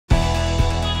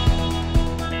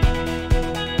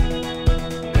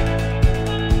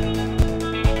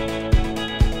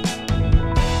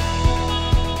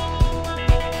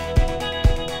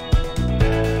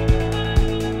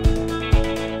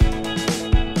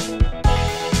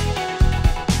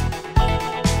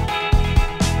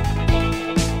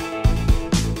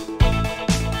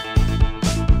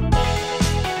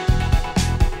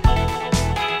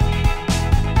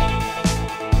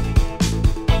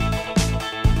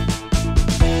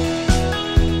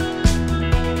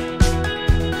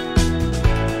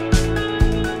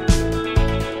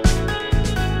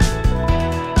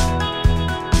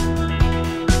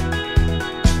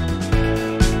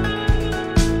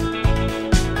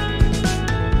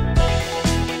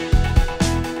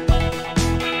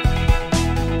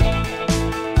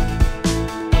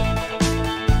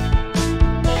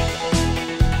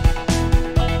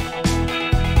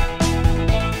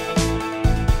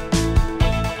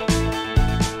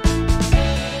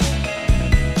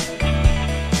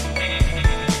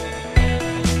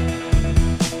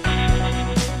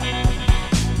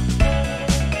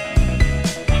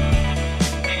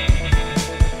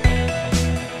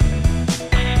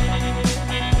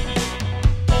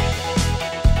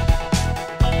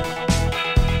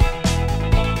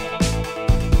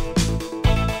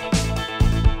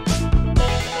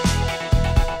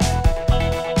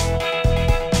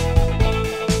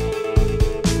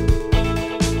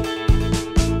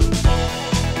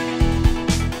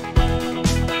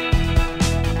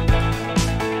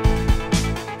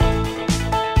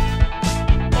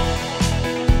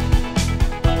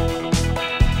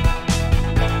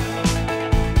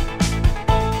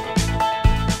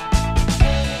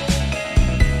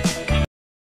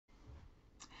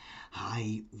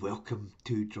welcome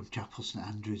to Drumchapel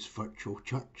St.Andrew's virtual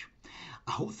church.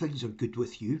 I hope things are good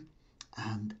with you,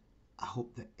 and I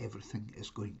hope that everything is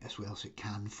going as well as it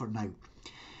can for now.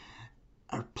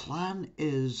 Our plan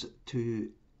is to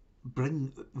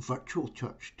bring virtual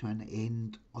church to an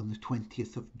end on the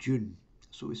 20th of June.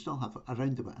 So we still have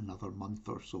around about another month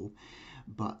or so,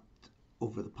 but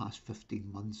over the past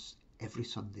 15 months, every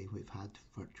Sunday we've had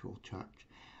virtual church,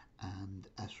 and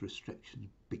as restrictions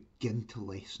begin to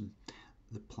lessen,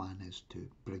 the plan is to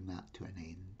bring that to an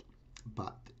end.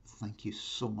 But thank you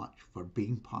so much for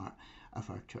being part of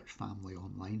our church family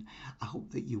online. I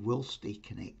hope that you will stay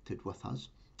connected with us.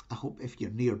 I hope if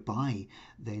you're nearby,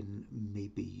 then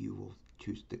maybe you will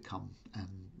choose to come and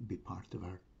be part of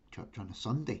our church on a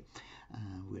Sunday.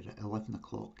 We're at 11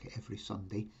 o'clock every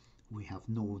Sunday. We have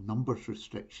no numbers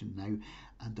restriction now,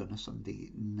 and on a Sunday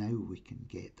now we can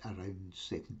get around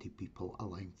 70 people,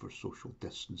 allowing for social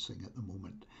distancing at the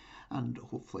moment. And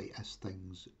hopefully as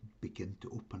things begin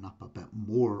to open up a bit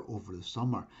more over the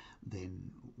summer,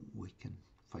 then we can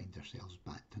find ourselves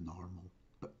back to normal.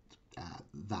 But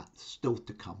that's still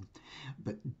to come.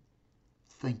 But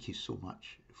thank you so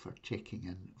much for checking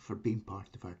in, for being part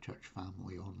of our church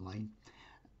family online.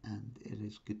 And it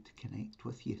is good to connect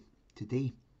with you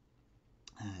today.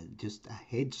 Just a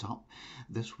heads up,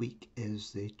 this week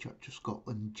is the Church of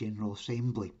Scotland General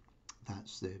Assembly.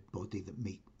 That's the body that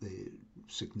make the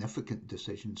significant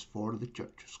decisions for the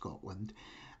Church of Scotland,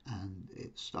 and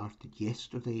it started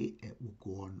yesterday. It will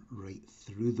go on right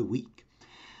through the week.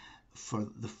 For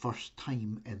the first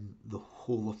time in the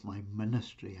whole of my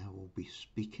ministry, I will be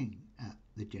speaking at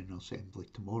the General Assembly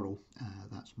tomorrow.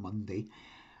 That's Monday,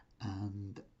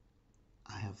 and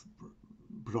I have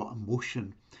brought a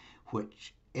motion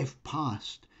which, if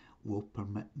passed, will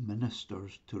permit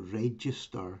ministers to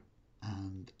register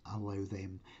and allow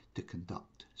them to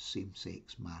conduct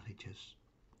same-sex marriages.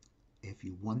 If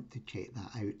you want to check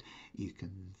that out, you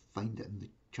can find it in the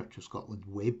Church of Scotland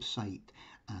website,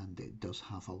 and it does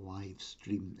have a live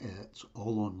stream. It's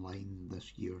all online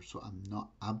this year, so I'm not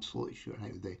absolutely sure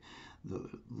how the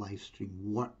live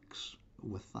stream works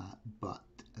with that, but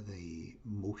the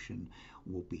motion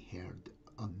will be heard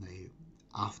on the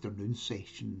afternoon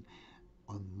session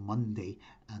on Monday,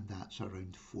 and that's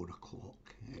around 4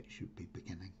 o'clock. It should be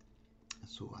beginning.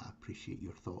 So I appreciate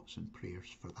your thoughts and prayers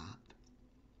for that.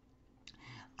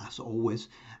 As always,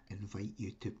 I invite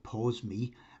you to pause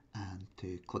me and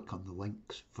to click on the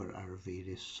links for our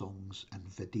various songs and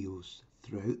videos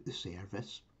throughout the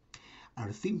service.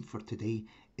 Our theme for today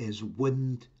is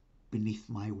Wind Beneath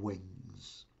My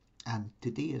Wings, and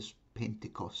today is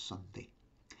Pentecost Sunday.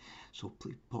 So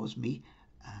please pause me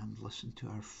and listen to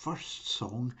our first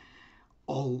song,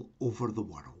 All Over the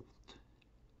World.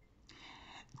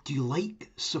 Do you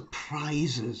like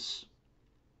surprises?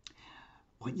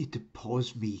 I want you to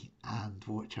pause me and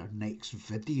watch our next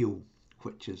video,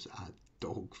 which is a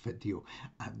dog video,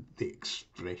 and the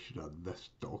expression on this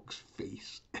dog's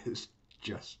face is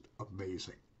just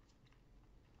amazing.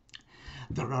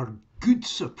 There are good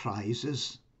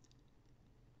surprises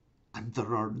and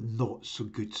there are not so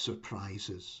good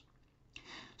surprises.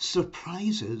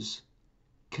 Surprises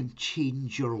can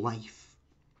change your life.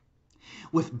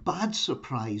 With bad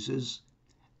surprises,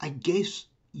 I guess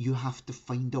you have to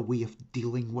find a way of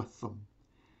dealing with them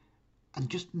and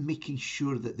just making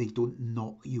sure that they don't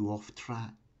knock you off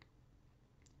track.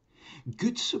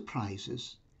 Good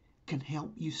surprises can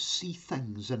help you see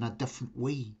things in a different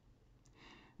way.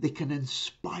 They can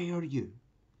inspire you,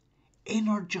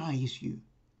 energize you,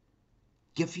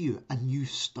 give you a new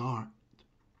start.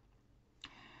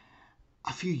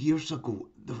 A few years ago,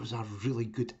 there was a really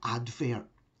good advert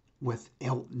with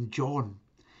Elton John,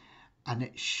 and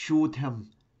it showed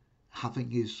him having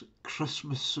his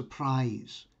Christmas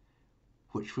surprise,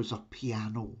 which was a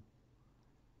piano.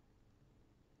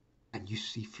 And you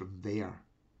see from there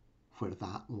where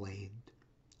that led.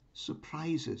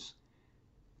 Surprises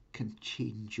can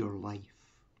change your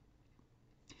life.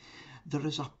 There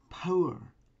is a power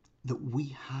that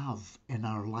we have in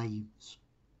our lives.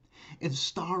 In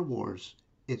Star Wars,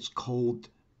 it's called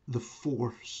the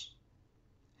Force.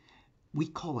 We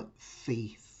call it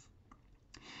faith.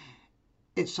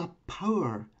 It's a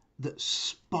power that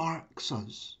sparks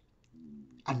us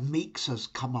and makes us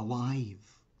come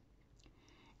alive.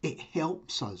 It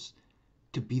helps us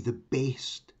to be the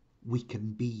best we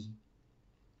can be.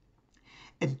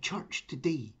 In church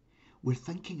today, we're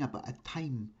thinking about a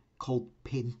time called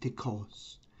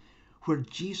Pentecost, where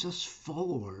Jesus'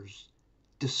 followers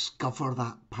discover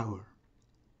that power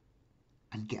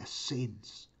and get a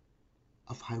sense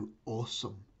of how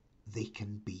awesome they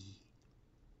can be.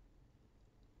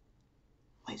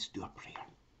 Let's do a prayer.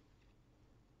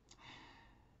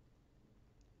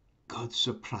 God's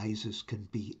surprises can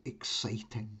be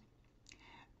exciting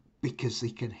because they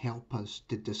can help us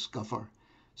to discover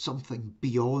something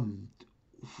beyond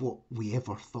what we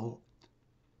ever thought.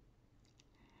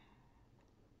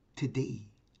 Today,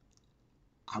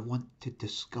 I want to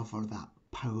discover that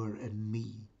power in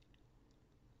me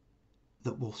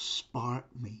that will spark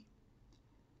me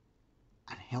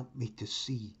and help me to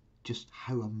see just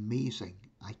how amazing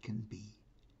I can be.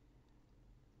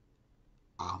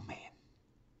 Amen.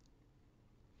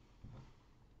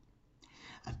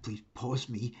 And please pause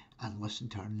me and listen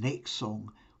to our next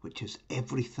song, which is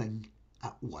Everything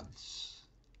at Once.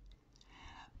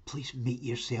 Please make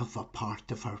yourself a part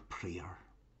of our prayer.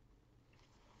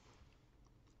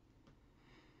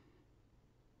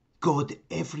 God,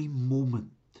 every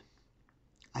moment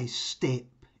I step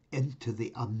into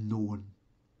the unknown,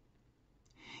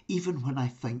 even when I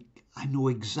think I know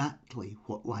exactly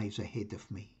what lies ahead of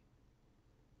me.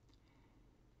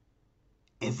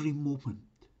 Every moment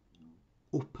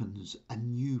opens a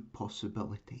new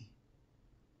possibility,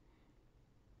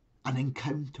 an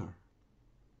encounter,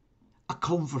 a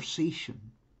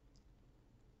conversation,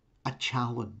 a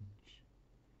challenge,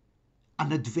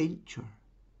 an adventure,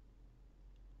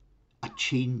 a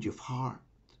change of heart,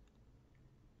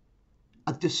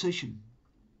 a decision,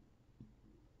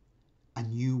 a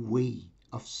new way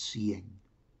of seeing.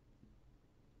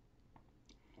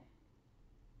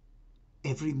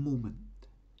 Every moment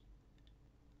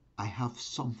I have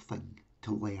something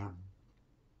to learn.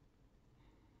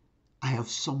 I have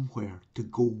somewhere to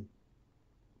go.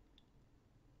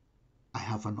 I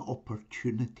have an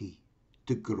opportunity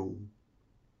to grow.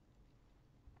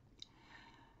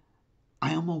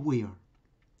 I am aware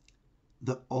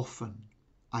that often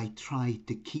I try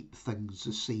to keep things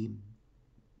the same,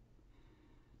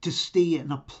 to stay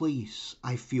in a place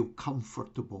I feel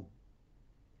comfortable.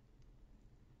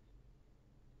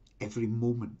 Every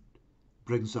moment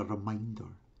brings a reminder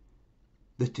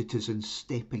that it is in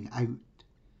stepping out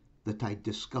that I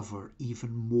discover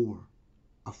even more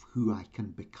of who I can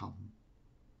become.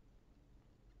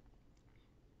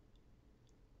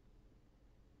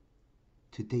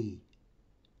 Today,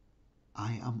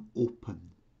 I am open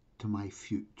to my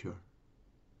future,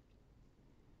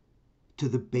 to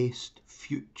the best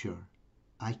future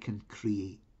I can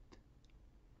create.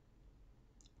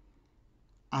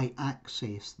 I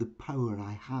access the power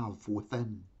I have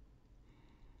within.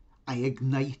 I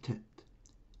ignite it,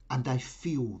 and I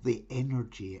feel the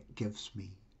energy it gives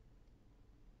me.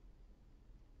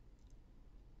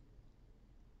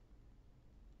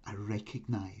 I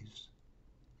recognize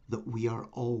that we are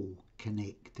all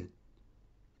connected.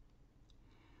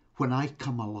 When I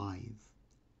come alive,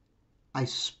 I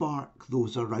spark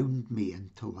those around me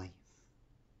into life.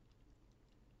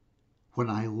 When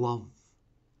I love,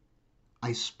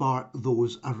 I spark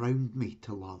those around me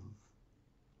to love.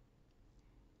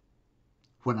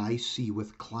 When I see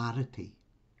with clarity,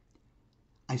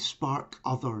 I spark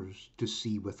others to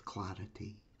see with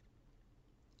clarity.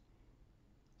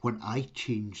 When I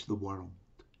change the world,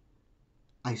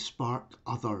 I spark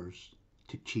others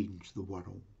to change the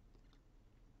world.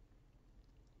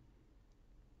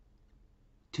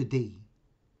 Today,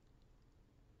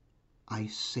 I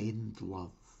send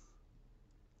love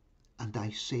and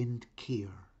I send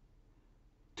care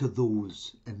to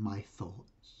those in my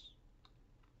thoughts.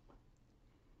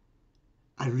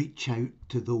 I reach out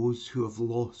to those who have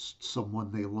lost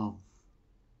someone they love.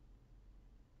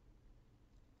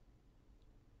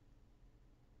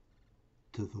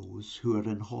 To those who are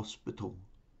in hospital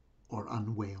or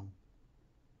unwell.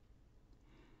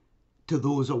 To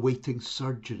those awaiting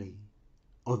surgery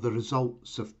or the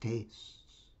results of tests.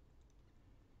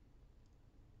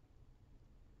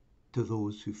 To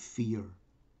those who fear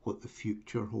what the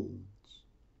future holds.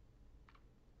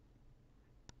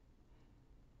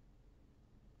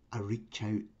 I reach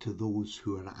out to those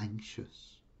who are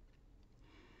anxious,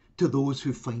 to those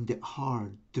who find it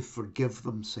hard to forgive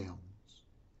themselves,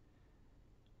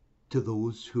 to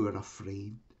those who are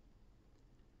afraid,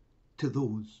 to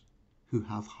those who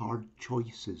have hard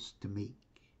choices to make.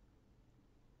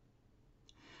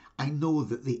 I know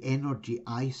that the energy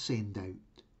I send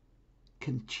out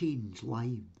can change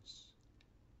lives,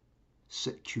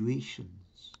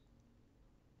 situations,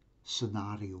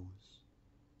 scenarios.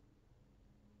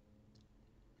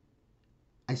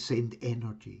 I send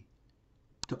energy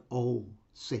to all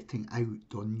setting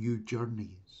out on new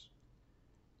journeys,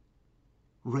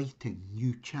 writing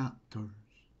new chapters,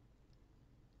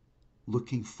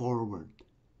 looking forward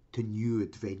to new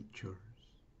adventures.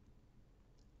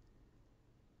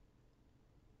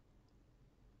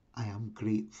 I am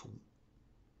grateful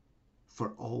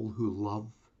for all who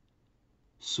love,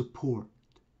 support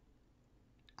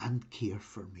and care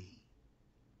for me.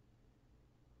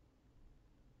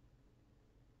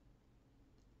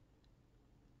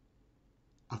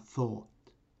 A thought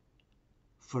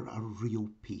for a real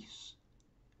peace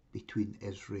between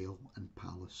Israel and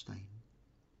Palestine,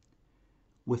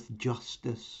 with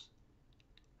justice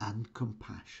and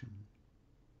compassion.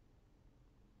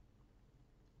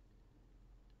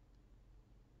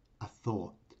 A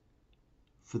thought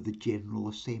for the General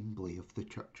Assembly of the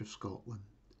Church of Scotland,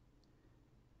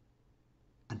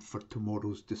 and for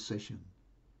tomorrow's decision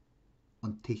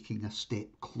on taking a step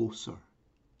closer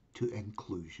to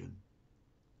inclusion.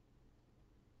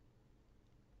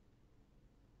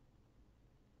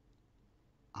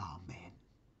 Amen.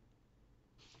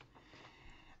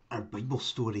 Our Bible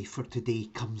story for today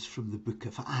comes from the book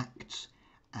of Acts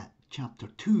at chapter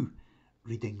 2,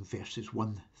 reading verses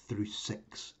 1 through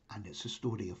 6, and it's a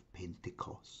story of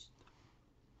Pentecost.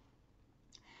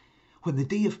 When the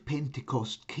day of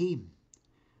Pentecost came,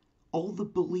 all the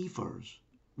believers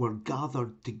were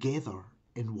gathered together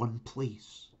in one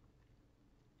place.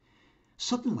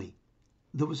 Suddenly,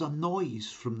 there was a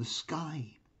noise from the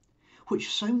sky,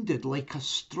 which sounded like a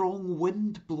strong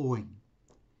wind blowing,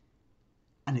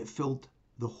 and it filled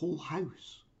the whole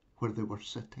house where they were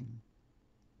sitting.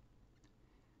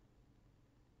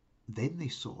 Then they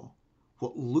saw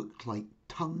what looked like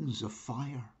tongues of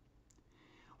fire,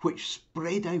 which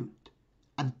spread out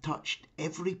and touched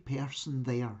every person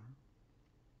there.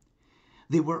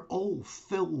 They were all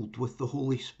filled with the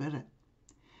Holy Spirit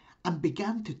and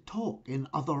began to talk in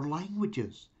other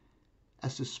languages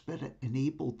as the Spirit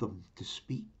enabled them to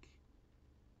speak.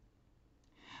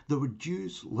 There were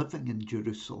Jews living in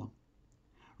Jerusalem,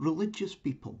 religious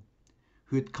people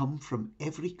who had come from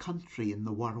every country in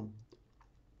the world.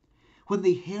 When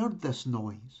they heard this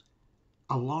noise,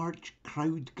 a large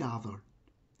crowd gathered.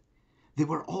 They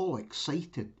were all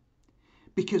excited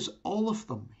because all of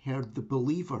them heard the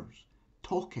believers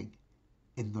talking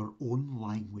in their own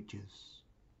languages.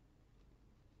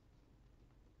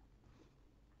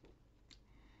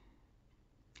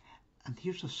 And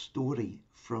here's a story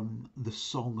from the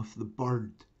Song of the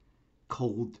Bird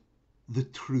called The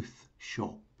Truth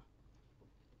Shop.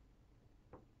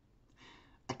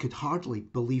 I could hardly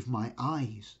believe my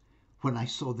eyes when I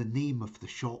saw the name of the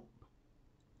shop.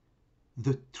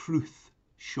 The Truth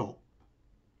Shop.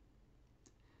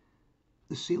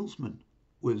 The salesman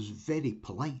was very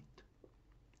polite.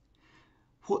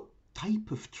 What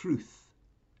type of truth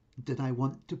did I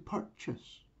want to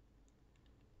purchase?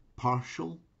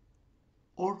 Partial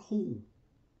or whole?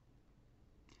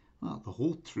 Well, the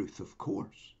whole truth, of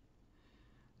course.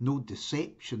 No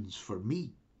deceptions for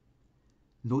me.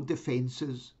 No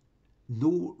defences,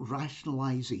 no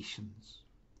rationalisations.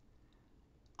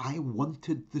 I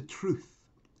wanted the truth,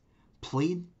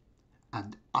 plain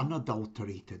and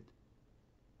unadulterated.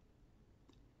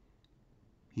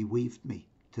 He waved me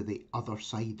to the other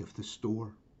side of the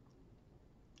store.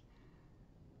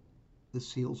 The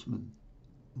salesman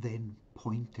then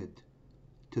pointed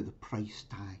to the price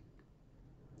tag.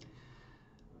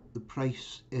 The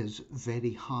price is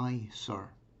very high, sir,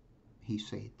 he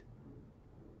said.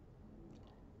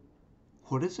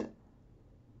 What is it?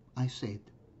 I said,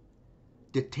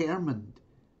 determined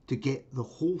to get the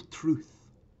whole truth,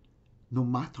 no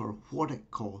matter what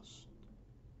it cost.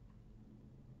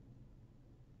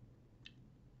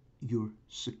 Your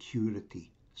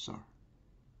security, sir,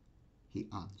 he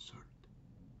answered.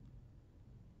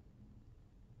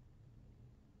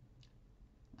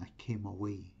 I came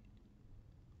away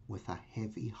with a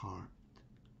heavy heart.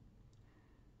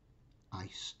 I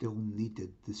still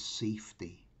needed the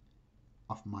safety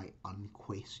of my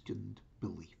unquestioned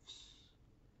beliefs.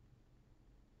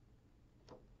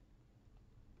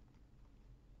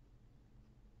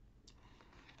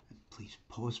 And please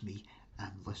pause me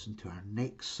and listen to our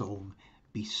next song,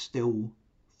 Be Still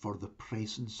for the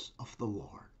Presence of the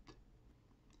Lord.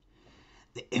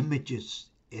 The images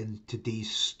in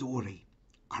today's story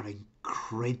are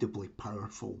incredibly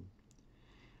powerful.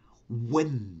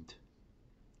 Wind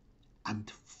and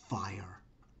fire.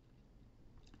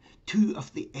 Two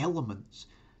of the elements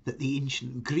that the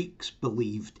ancient Greeks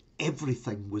believed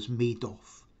everything was made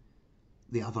of,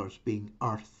 the others being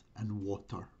earth and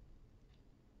water.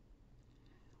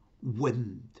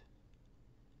 Wind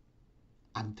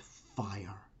and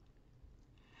fire.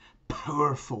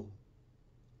 Powerful,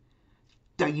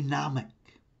 dynamic,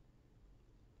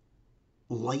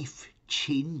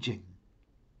 life-changing,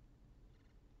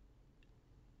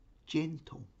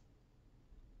 gentle.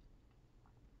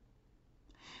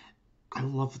 I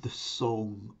love the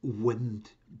song Wind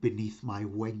Beneath My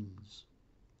Wings.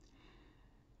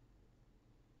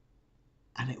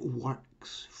 and it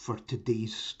works for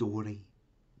today's story.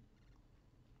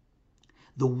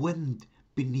 The wind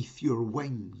beneath your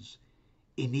wings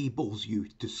enables you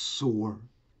to soar.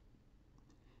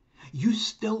 You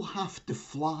still have to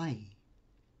fly.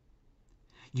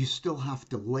 You still have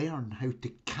to learn how to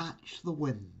catch the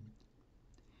wind.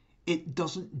 It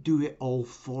doesn't do it all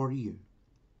for you,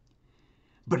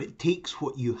 but it takes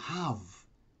what you have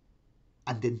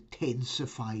and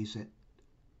intensifies it,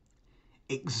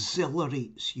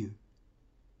 exhilarates you,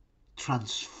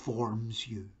 transforms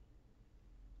you.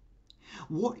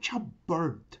 Watch a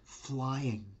bird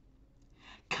flying,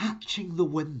 catching the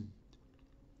wind.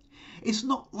 It's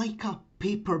not like a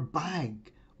paper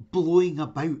bag blowing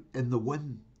about in the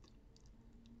wind.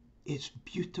 It's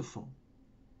beautiful,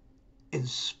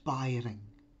 inspiring,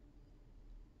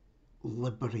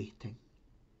 liberating.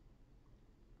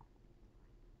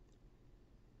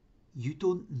 You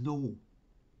don't know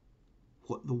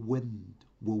what the wind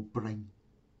will bring.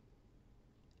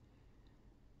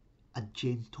 A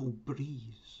gentle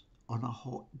breeze on a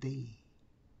hot day,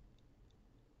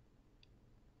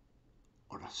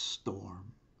 or a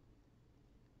storm.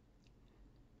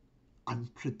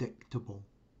 Unpredictable,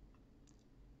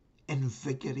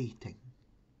 invigorating,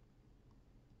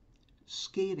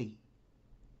 scary,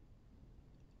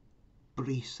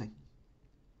 bracing,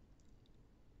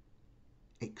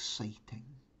 exciting.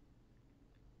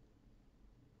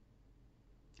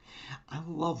 I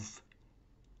love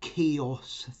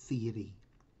chaos theory.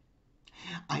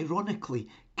 Ironically,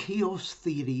 chaos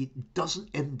theory doesn't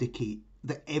indicate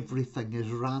that everything is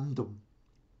random,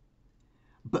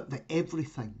 but that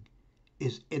everything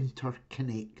is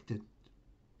interconnected.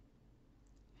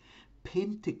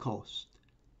 Pentecost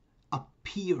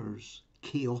appears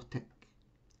chaotic,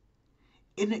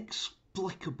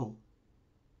 inexplicable,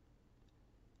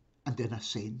 and in a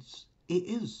sense it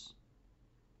is.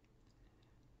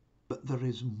 But there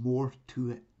is more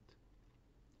to it.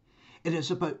 It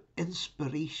is about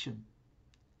inspiration,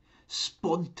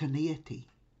 spontaneity,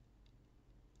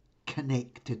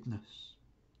 connectedness.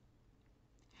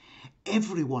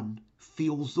 Everyone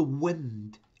feels the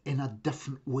wind in a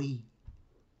different way.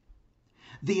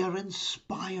 They are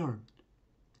inspired,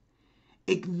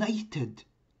 ignited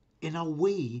in a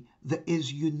way that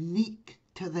is unique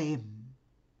to them.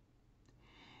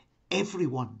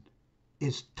 Everyone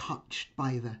is touched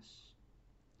by this.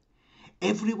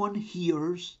 Everyone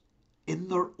hears in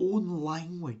their own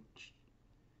language,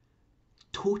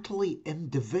 totally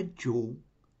individual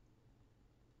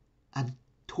and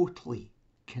totally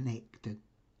connected.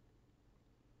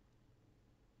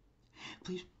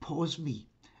 Please pause me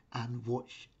and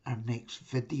watch our next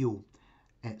video.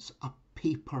 It's a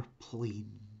paper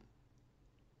plane.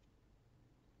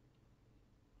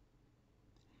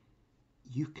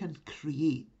 You can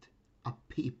create a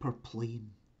paper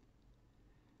plane,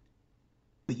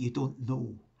 but you don't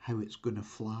know how it's going to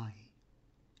fly.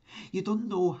 You don't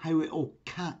know how it'll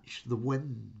catch the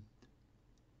wind.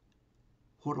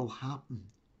 What'll happen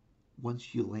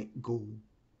once you let go?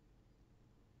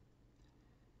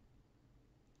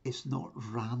 It's not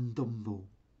random though.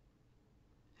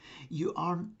 You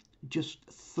aren't just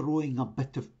throwing a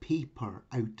bit of paper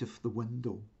out of the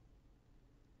window.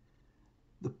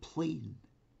 The plane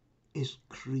is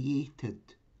created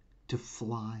to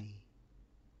fly.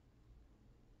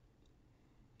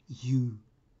 You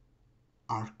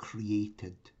are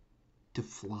created to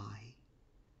fly.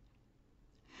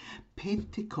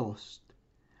 Pentecost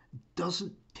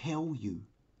doesn't tell you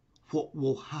what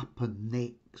will happen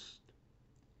next.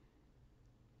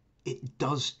 It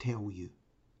does tell you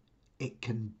it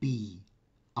can be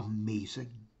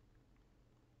amazing.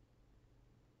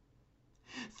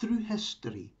 Through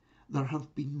history, there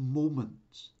have been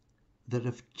moments that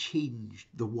have changed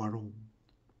the world.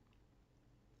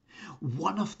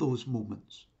 One of those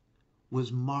moments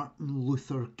was Martin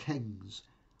Luther King's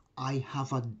 "I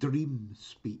Have a Dream"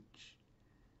 speech,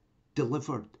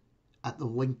 delivered at the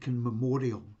Lincoln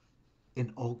Memorial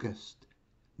in August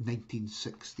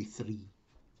 1963.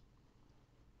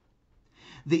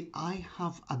 The "I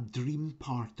have a dream"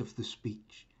 part of the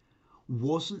speech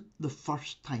wasn't the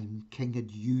first time King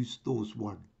had used those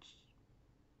words.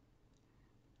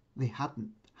 They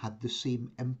hadn't had the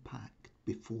same impact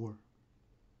before.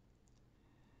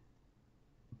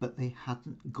 But they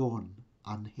hadn't gone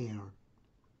unheard.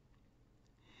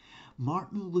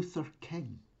 Martin Luther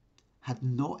King had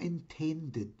not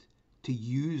intended to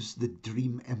use the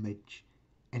dream image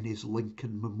in his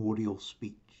Lincoln Memorial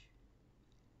speech.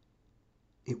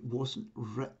 It wasn't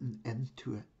written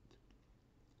into it.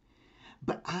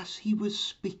 But as he was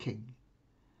speaking,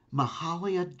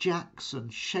 Mahalia Jackson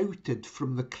shouted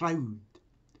from the crowd,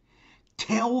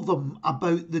 Tell them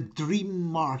about the dream,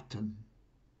 Martin.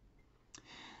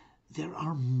 There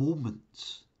are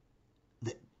moments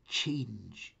that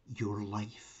change your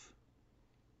life.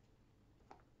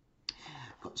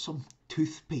 Got some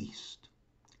toothpaste,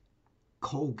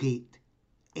 Colgate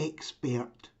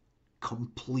Expert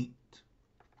Complete.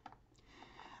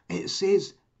 It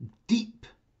says deep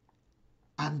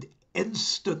and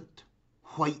instant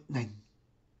whitening.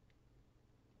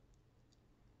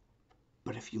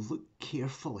 But if you look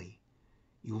carefully,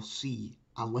 you'll see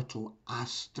a little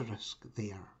asterisk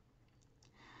there.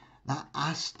 That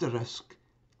asterisk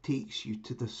takes you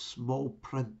to the small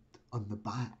print on the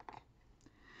back.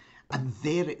 And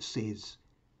there it says,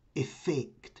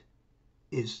 effect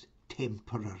is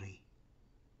temporary.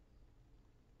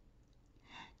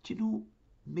 Do you know,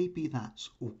 maybe that's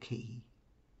okay.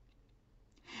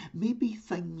 Maybe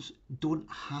things don't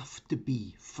have to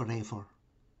be forever.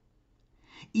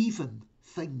 Even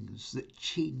things that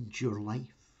change your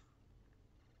life.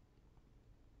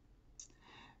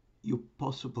 You'll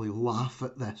possibly laugh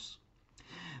at this,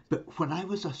 but when I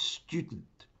was a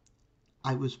student,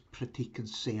 I was pretty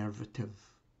conservative.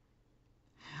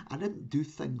 I didn't do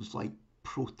things like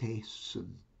protests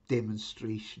and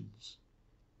demonstrations.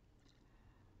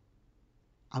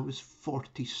 I was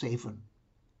 47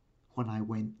 when I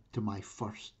went to my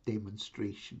first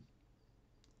demonstration.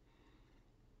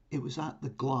 It was at the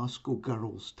Glasgow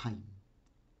Girls' Time,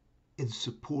 in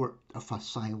support of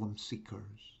asylum seekers.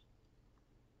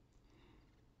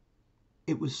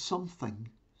 It was something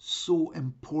so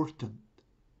important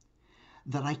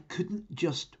that I couldn't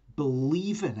just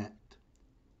believe in it.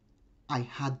 I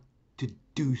had to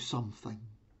do something.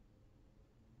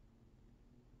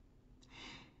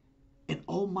 In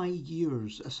all my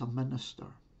years as a minister,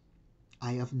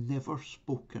 I have never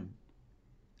spoken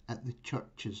at the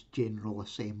church's General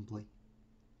Assembly.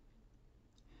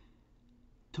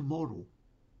 Tomorrow,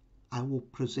 I will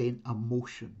present a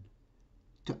motion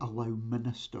to allow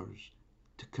ministers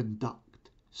to conduct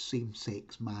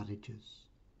same-sex marriages.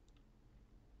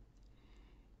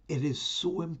 It is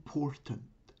so important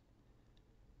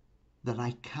that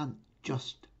I can't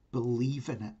just believe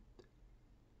in it.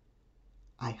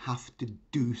 I have to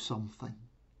do something.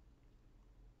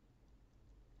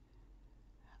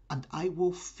 And I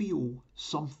will feel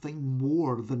something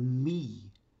more than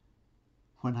me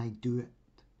when I do it.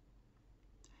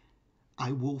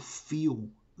 I will feel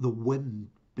the wind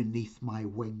beneath my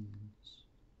wings.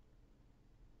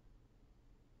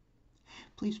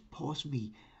 Please pause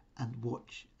me and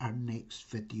watch our next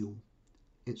video.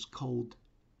 It's called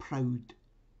Proud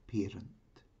Parent.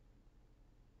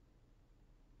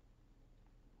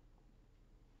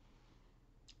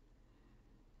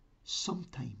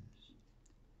 Sometimes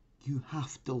you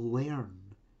have to learn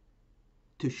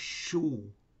to show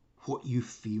what you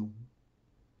feel.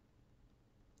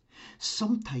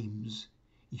 Sometimes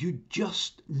you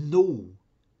just know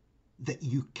that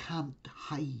you can't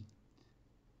hide.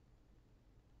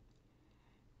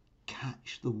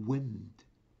 Catch the wind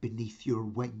beneath your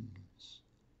wings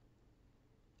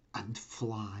and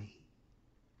fly.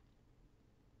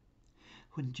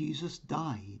 When Jesus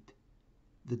died,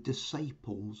 the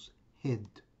disciples hid.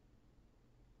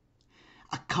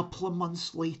 A couple of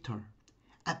months later,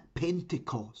 at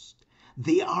Pentecost,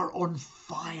 they are on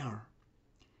fire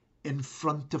in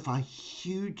front of a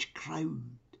huge crowd.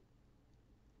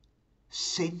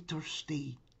 Center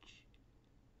stage,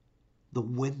 the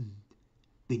wind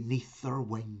beneath their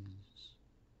wings.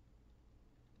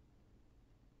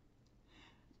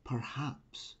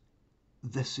 Perhaps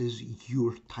this is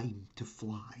your time to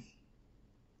fly.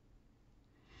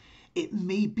 It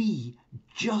may be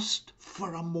just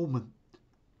for a moment,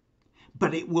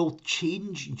 but it will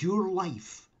change your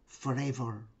life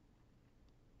forever.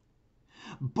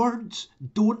 Birds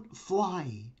don't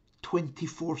fly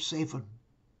 24/7,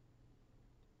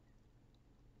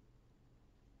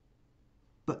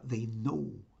 but they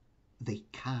know they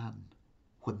can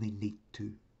when they need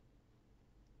to.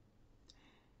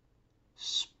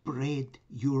 Spread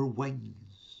your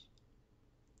wings.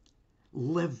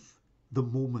 Live the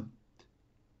moment.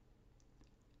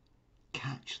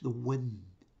 Catch the wind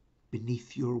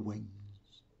beneath your wings.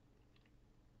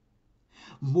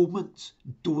 Moments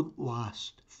don't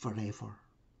last forever,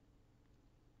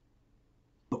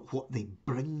 but what they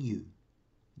bring you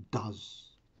does.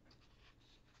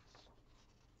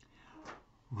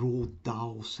 Roald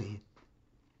Dahl said,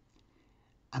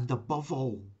 and above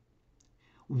all,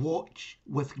 watch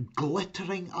with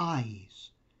glittering eyes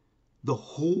the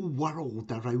whole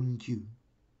world around you,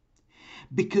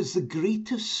 because the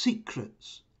greatest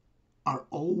secrets are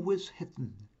always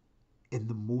hidden in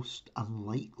the most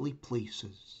unlikely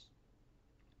places.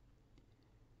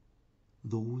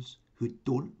 Those who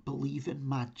don't believe in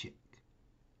magic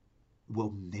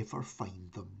will never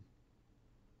find them.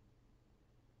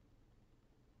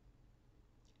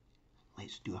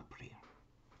 Let's do a prayer.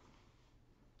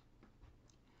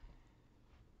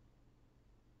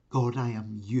 God, I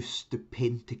am used to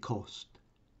Pentecost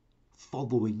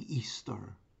following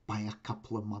Easter by a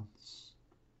couple of months.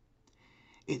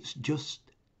 It's just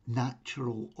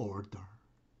natural order.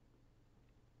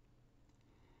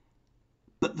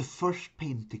 But the first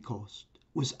Pentecost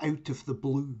was out of the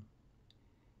blue,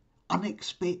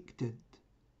 unexpected,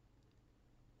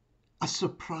 a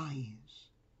surprise.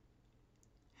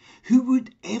 Who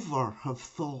would ever have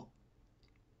thought?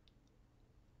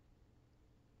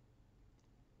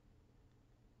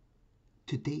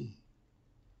 Today,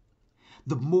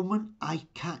 the moment I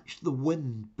catch the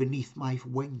wind beneath my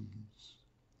wings,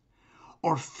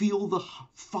 or feel the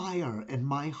fire in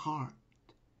my heart,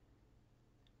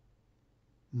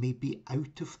 may be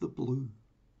out of the blue.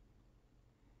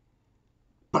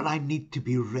 But I need to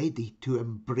be ready to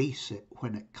embrace it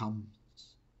when it comes.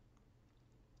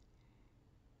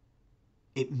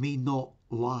 It may not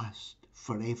last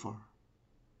forever.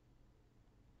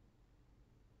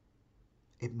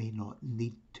 It may not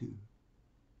need to.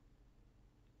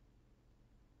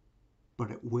 But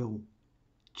it will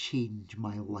change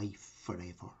my life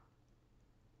forever.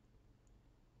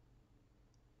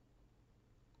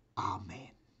 Amen.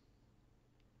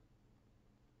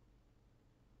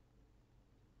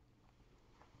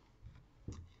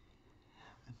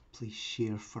 And please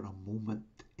share for a moment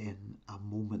in a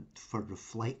moment for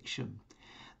reflection.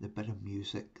 The bit of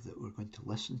music that we're going to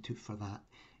listen to for that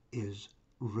is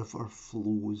River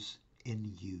Flows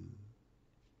in You.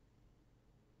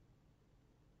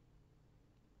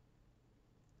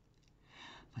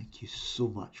 Thank you so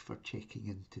much for checking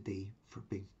in today, for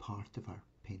being part of our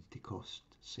Pentecost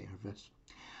service.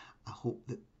 I hope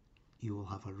that you will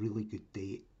have a really good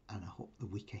day, and I hope the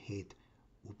week ahead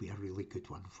will be a really good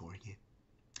one for you.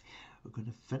 We're going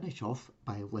to finish off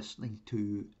by listening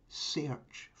to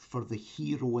Search for the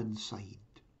Hero Inside.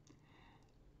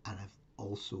 And I've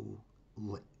also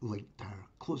linked our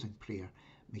closing prayer,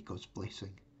 may God's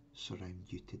blessing surround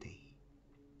you today.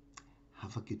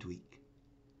 Have a good week.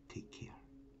 Take care.